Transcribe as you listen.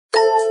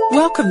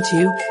Welcome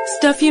to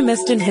Stuff You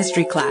Missed in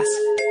History Class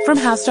from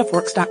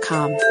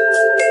HowStuffWorks.com.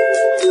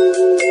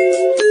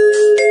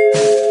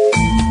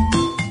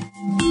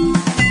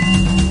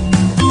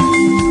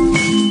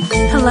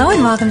 Hello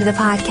and welcome to the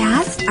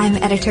podcast.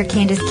 I'm editor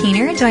Candace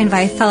Keener, joined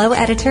by fellow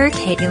editor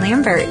Katie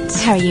Lambert.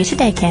 How are you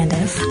today,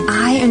 Candace?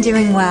 I am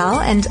doing well,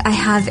 and I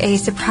have a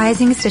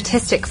surprising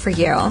statistic for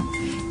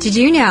you. Did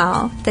you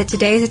know that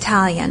today's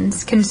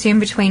Italians consume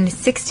between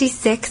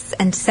 66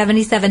 and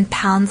 77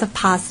 pounds of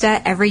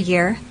pasta every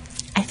year?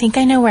 I think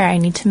I know where I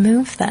need to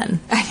move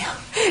then. I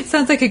know.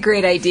 Sounds like a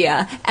great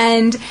idea.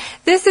 And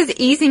this is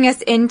easing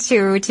us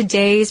into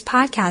today's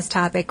podcast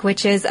topic,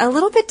 which is a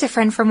little bit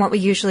different from what we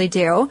usually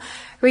do.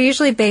 We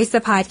usually base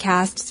the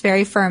podcasts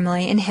very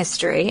firmly in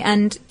history,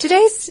 and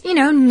today's,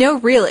 no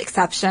real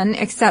exception,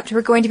 except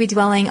we're going to be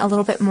dwelling a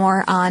little bit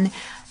more on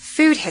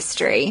food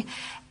history.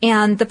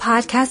 And the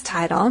podcast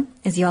title,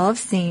 as you all have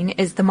seen,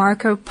 is the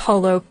Marco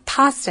Polo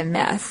Pasta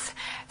Myth.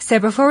 So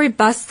before we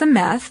bust the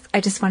myth,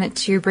 I just wanted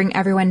to bring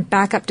everyone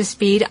back up to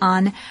speed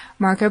on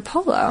Marco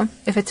Polo,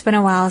 if it's been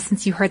a while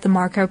since you heard the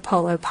Marco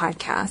Polo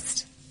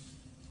podcast.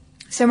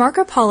 So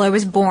Marco Polo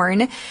was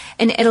born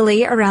in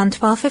Italy around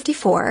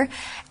 1254,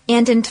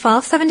 and in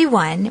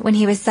 1271, when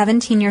he was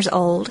 17 years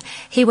old,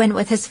 he went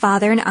with his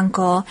father and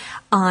uncle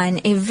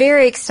on a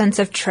very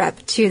extensive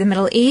trip to the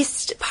Middle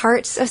East,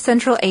 parts of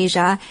Central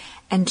Asia,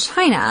 and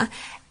China,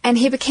 and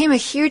he became a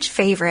huge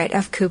favorite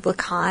of Kublai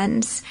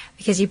Khan's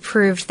because he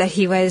proved that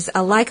he was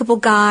a likable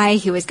guy,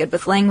 he was good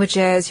with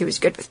languages, he was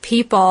good with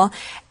people,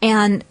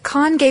 and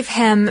Khan gave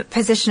him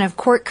position of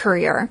court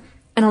courier,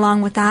 and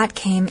along with that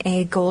came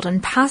a golden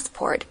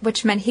passport,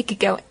 which meant he could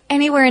go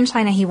anywhere in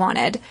China he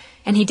wanted,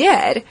 and he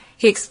did.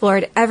 He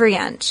explored every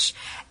inch,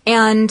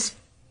 and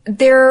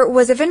there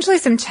was eventually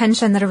some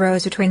tension that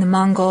arose between the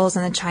Mongols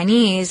and the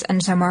Chinese,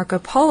 and so Marco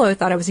Polo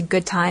thought it was a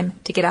good time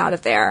to get out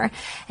of there,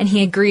 and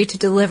he agreed to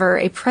deliver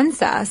a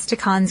princess to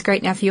Khan's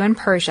great-nephew in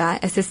Persia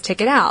as his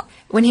ticket out.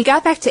 When he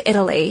got back to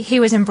Italy, he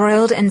was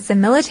embroiled in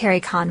some military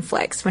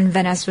conflicts when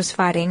Venice was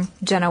fighting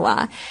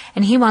Genoa,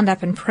 and he wound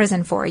up in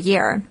prison for a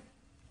year.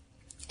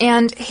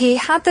 And he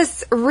had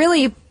this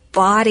really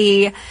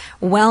bawdy,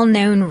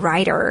 well-known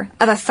writer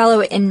of a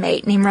fellow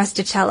inmate named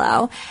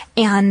Rustichello,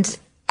 and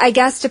I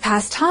guess to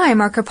pass time,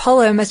 Marco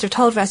Polo must have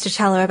told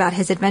Rustichello about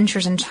his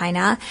adventures in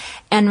China,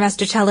 and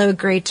Rustichello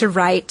agreed to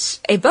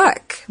write a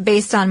book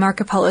based on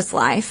Marco Polo's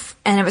life,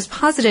 and it was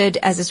posited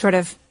as a sort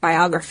of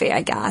biography,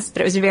 I guess,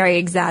 but it was very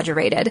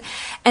exaggerated,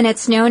 and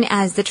it's known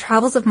as The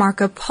Travels of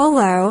Marco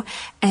Polo,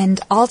 and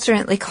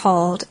alternately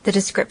called The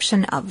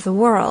Description of the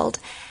World.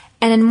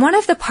 And in one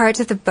of the parts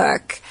of the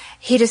book,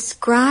 he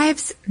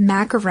describes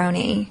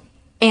macaroni,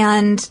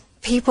 and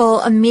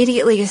people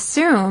immediately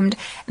assumed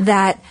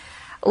that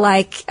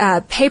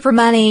paper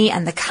money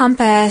and the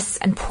compass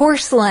and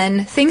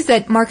porcelain, things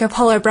that Marco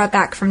Polo brought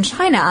back from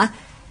China,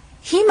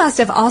 he must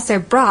have also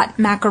brought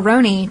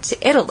macaroni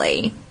to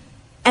Italy.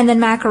 And then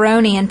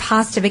macaroni and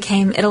pasta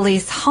became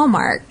Italy's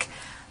hallmark.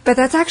 But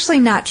that's actually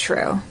not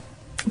true.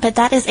 But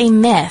that is a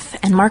myth,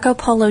 and Marco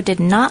Polo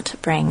did not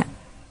bring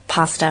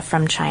pasta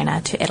from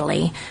China to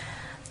Italy.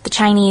 The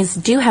Chinese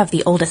do have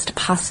the oldest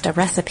pasta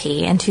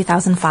recipe. In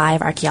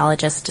 2005,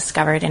 archaeologists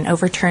discovered an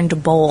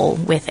overturned bowl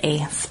with a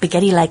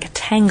spaghetti-like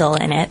tangle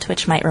in it,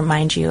 which might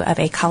remind you of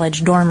a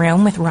college dorm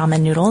room with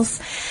ramen noodles.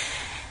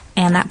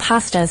 And that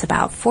pasta is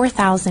about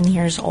 4,000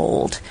 years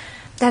old.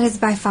 That is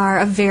by far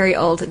a very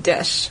old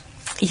dish.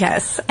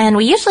 Yes, and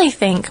we usually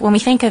think, when we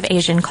think of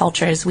Asian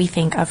cultures, we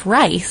think of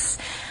rice.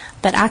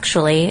 But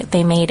actually,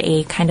 they made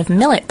a kind of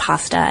millet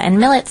pasta, and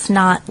millet's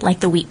not like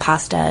the wheat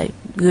pasta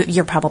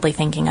you're probably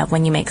thinking of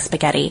when you make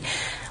spaghetti.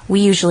 We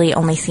usually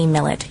only see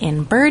millet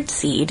in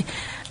birdseed,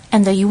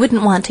 and though you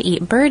wouldn't want to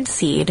eat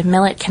birdseed,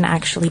 millet can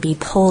actually be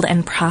pulled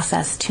and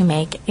processed to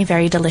make a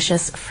very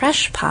delicious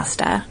fresh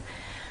pasta.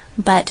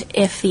 But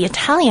if the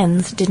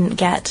Italians didn't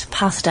get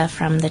pasta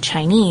from the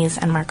Chinese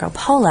and Marco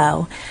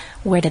Polo,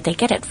 where did they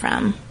get it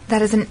from?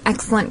 That is an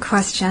excellent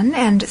question,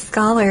 and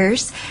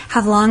scholars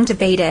have long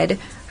debated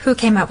who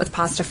came up with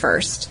pasta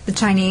first, the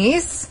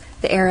Chinese,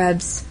 the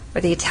Arabs, or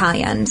the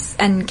Italians.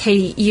 And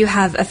Katie, you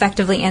have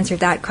effectively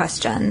answered that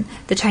question.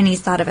 The Chinese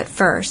thought of it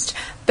first.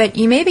 But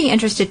you may be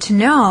interested to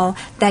know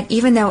that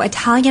even though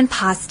Italian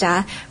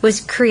pasta was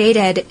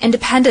created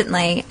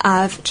independently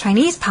of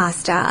Chinese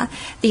pasta,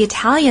 the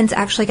Italians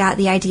actually got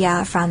the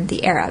idea from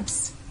the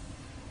Arabs.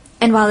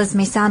 And while this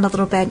may sound a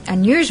little bit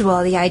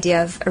unusual, the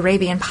idea of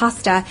Arabian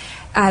pasta,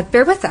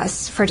 bear with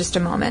us for just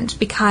a moment,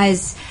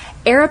 because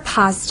Arab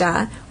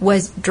pasta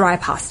was dry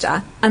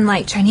pasta,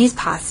 unlike Chinese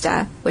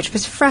pasta, which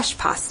was fresh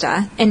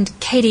pasta. And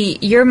Katie,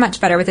 you're much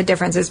better with the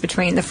differences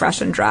between the fresh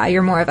and dry.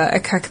 You're more of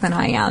a cook than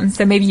I am,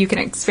 so maybe you can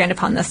expand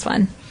upon this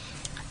one.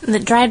 The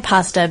dried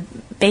pasta,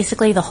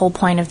 basically the whole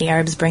point of the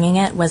Arabs bringing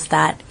it was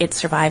that it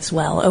survives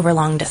well over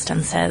long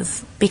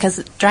distances.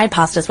 Because dried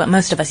pasta is what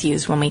most of us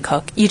use when we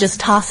cook. You just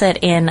toss it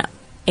in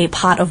a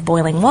pot of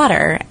boiling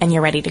water and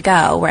you're ready to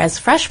go, whereas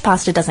fresh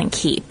pasta doesn't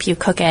keep. You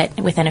cook it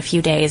within a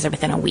few days or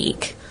within a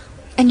week.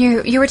 And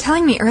you were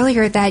telling me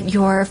earlier that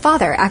your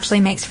father actually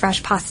makes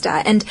fresh pasta,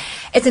 and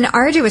it's an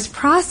arduous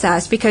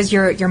process because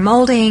you're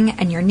molding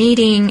and you're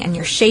kneading and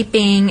you're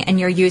shaping and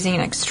you're using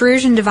an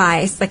extrusion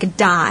device like a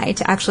die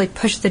to actually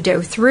push the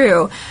dough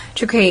through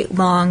to create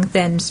long,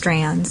 thin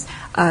strands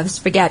of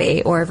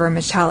spaghetti or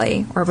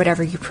vermicelli or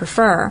whatever you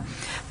prefer.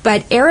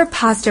 But Arab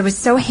pasta was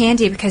so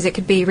handy because it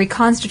could be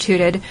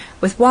reconstituted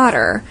with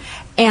water,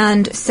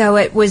 and so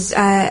it was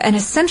an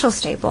essential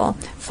staple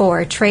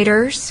for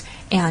traders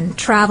and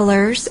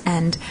travelers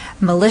and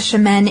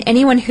militiamen,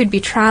 anyone who'd be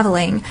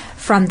traveling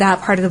from that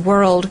part of the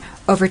world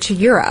over to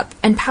Europe.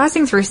 And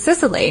passing through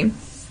Sicily,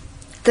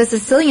 the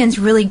Sicilians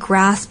really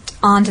grasped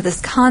onto this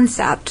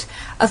concept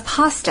of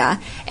pasta.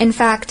 In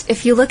fact,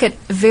 if you look at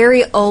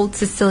very old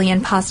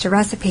Sicilian pasta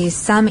recipes,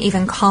 some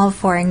even call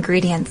for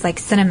ingredients like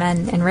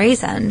cinnamon and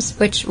raisins,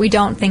 which we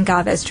don't think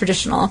of as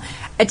traditional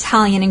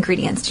Italian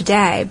ingredients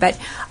today, but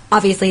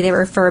obviously they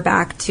refer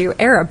back to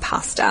Arab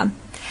pasta.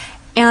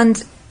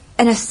 And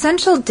an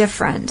essential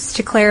difference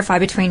to clarify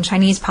between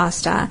Chinese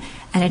pasta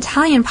and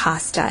Italian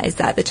pasta is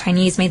that the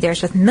Chinese made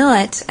theirs with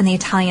millet and the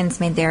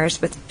Italians made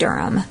theirs with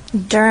durum.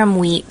 Durum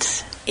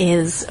wheat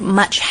is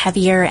much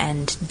heavier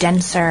and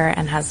denser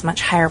and has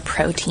much higher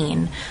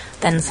protein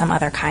than some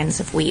other kinds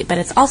of wheat, but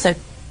it's also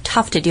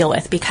tough to deal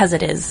with because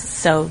it is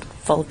so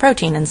full of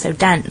protein and so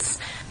dense.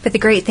 But the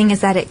great thing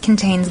is that it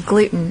contains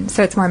gluten,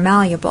 so it's more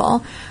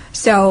malleable.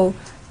 So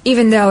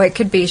even though it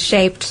could be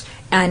shaped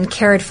and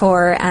cared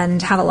for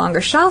and have a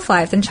longer shelf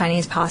life than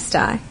Chinese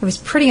pasta, it was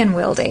pretty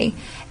unwieldy.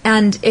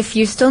 And if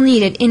you still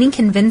needed any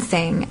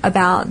convincing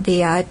about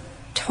the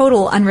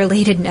total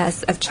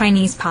unrelatedness of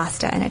Chinese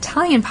pasta and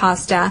Italian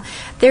pasta,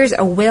 there's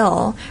a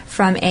will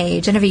from a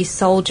Genovese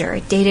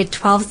soldier dated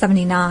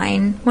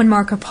 1279, when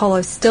Marco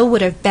Polo still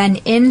would have been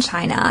in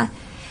China,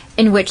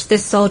 in which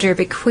this soldier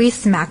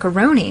bequeaths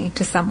macaroni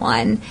to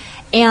someone.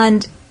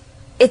 And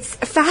it's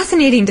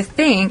fascinating to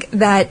think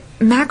that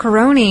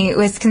macaroni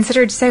was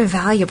considered so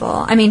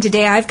valuable. I mean,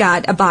 today I've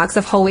got a box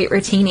of whole wheat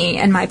rotini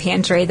in my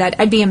pantry that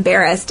I'd be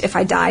embarrassed if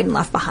I died and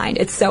left behind.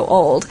 It's so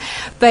old.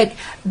 But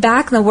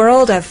back in the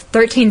world of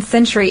 13th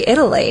century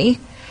Italy,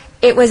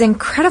 it was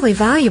incredibly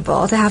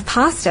valuable to have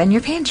pasta in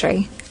your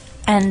pantry.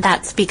 And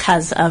that's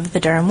because of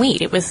the durum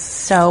wheat. It was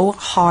so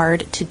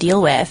hard to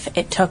deal with.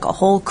 It took a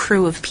whole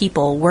crew of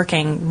people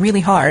working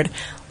really hard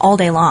all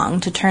day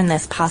long to turn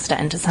this pasta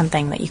into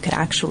something that you could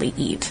actually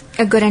eat.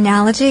 A good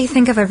analogy,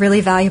 think of a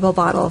really valuable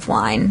bottle of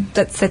wine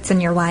that sits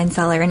in your wine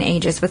cellar and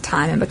ages with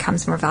time and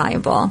becomes more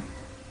valuable.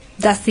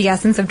 That's the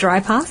essence of dry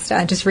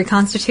pasta. Just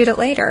reconstitute it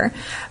later.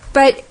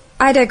 But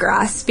I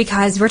digress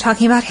because we're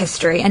talking about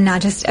history and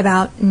not just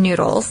about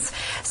noodles.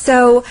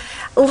 So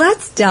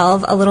let's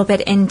delve a little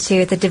bit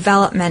into the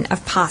development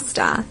of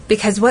pasta,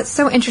 because what's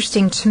so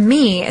interesting to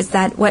me is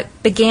that what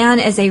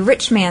began as a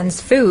rich man's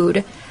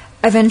food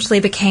eventually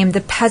became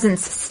the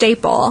peasant's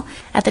staple.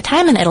 At the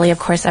time in Italy, of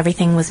course,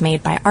 everything was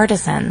made by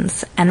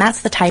artisans, and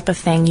that's the type of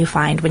thing you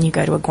find when you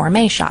go to a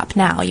gourmet shop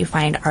now. You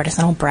find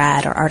artisanal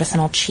bread or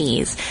artisanal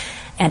cheese,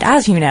 and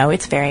as you know,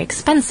 it's very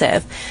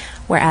expensive,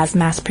 whereas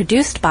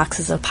mass-produced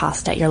boxes of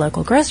pasta at your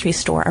local grocery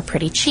store are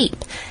pretty cheap.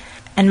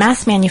 And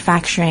mass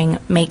manufacturing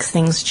makes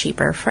things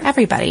cheaper for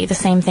everybody. The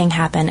same thing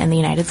happened in the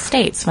United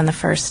States when the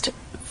first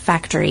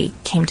factory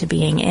came to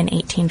being in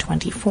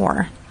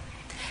 1824.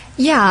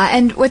 Yeah,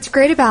 and what's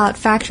great about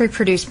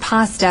factory-produced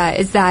pasta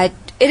is that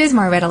it is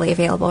more readily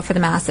available for the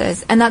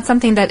masses, and that's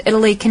something that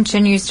Italy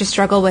continues to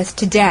struggle with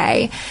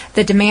today.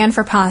 The demand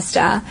for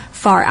pasta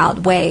far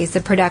outweighs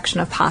the production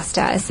of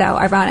pasta, so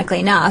ironically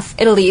enough,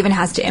 Italy even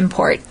has to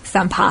import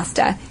some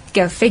pasta.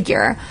 Go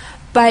figure.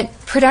 But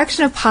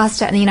production of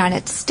pasta in the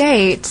United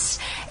States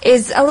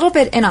is a little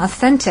bit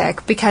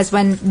inauthentic because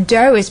when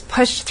dough is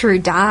pushed through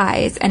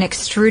dies and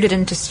extruded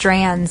into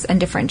strands and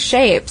different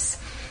shapes,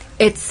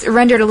 it's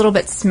rendered a little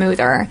bit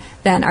smoother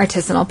than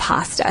artisanal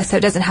pasta, so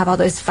it doesn't have all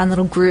those fun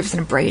little grooves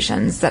and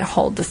abrasions that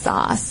hold the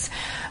sauce.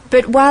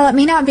 But while it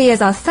may not be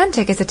as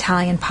authentic as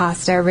Italian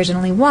pasta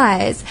originally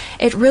was,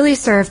 it really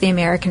served the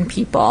American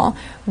people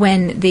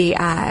when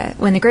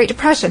the Great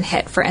Depression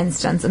hit, for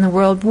instance, and the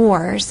World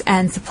Wars,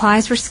 and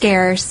supplies were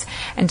scarce,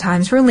 and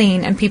times were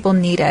lean, and people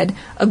needed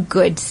a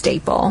good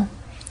staple.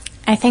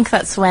 I think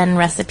that's when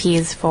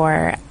recipes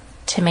for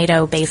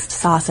tomato-based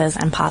sauces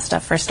and pasta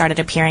first started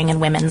appearing in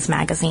women's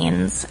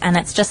magazines. And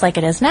it's just like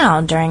it is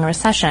now during a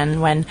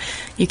recession when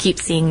you keep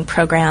seeing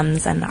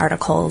programs and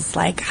articles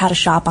like how to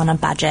shop on a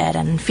budget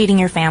and feeding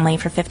your family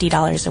for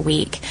 $50 a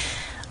week.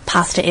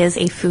 Pasta is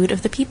a food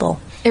of the people.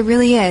 It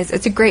really is.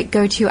 It's a great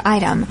go-to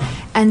item.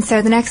 And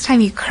so the next time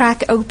you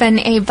crack open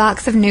a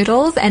box of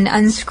noodles and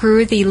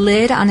unscrew the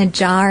lid on a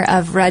jar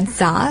of red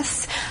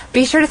sauce,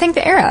 be sure to thank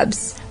the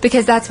Arabs,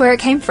 because that's where it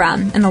came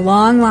from in the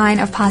long line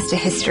of pasta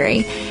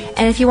history.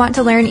 And if you want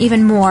to learn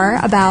even more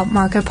about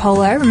Marco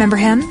Polo, remember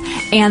him,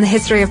 and the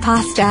history of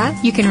pasta,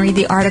 you can read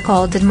the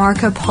article, Did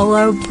Marco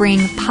Polo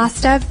Bring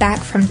Pasta Back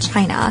from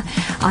China?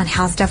 On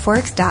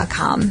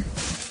HowStuffWorks.com.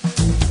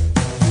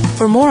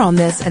 For more on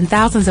this and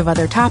thousands of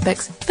other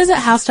topics, visit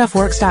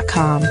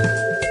HowStuffWorks.com.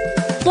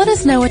 Let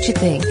us know what you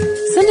think.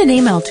 send an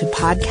email to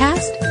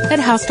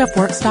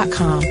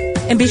podcast@howstuffworks.com.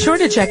 And be sure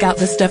to check out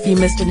the Stuff You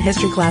Missed in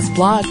History Class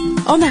blog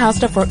on the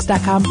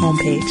howstuffworks.com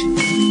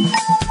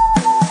homepage.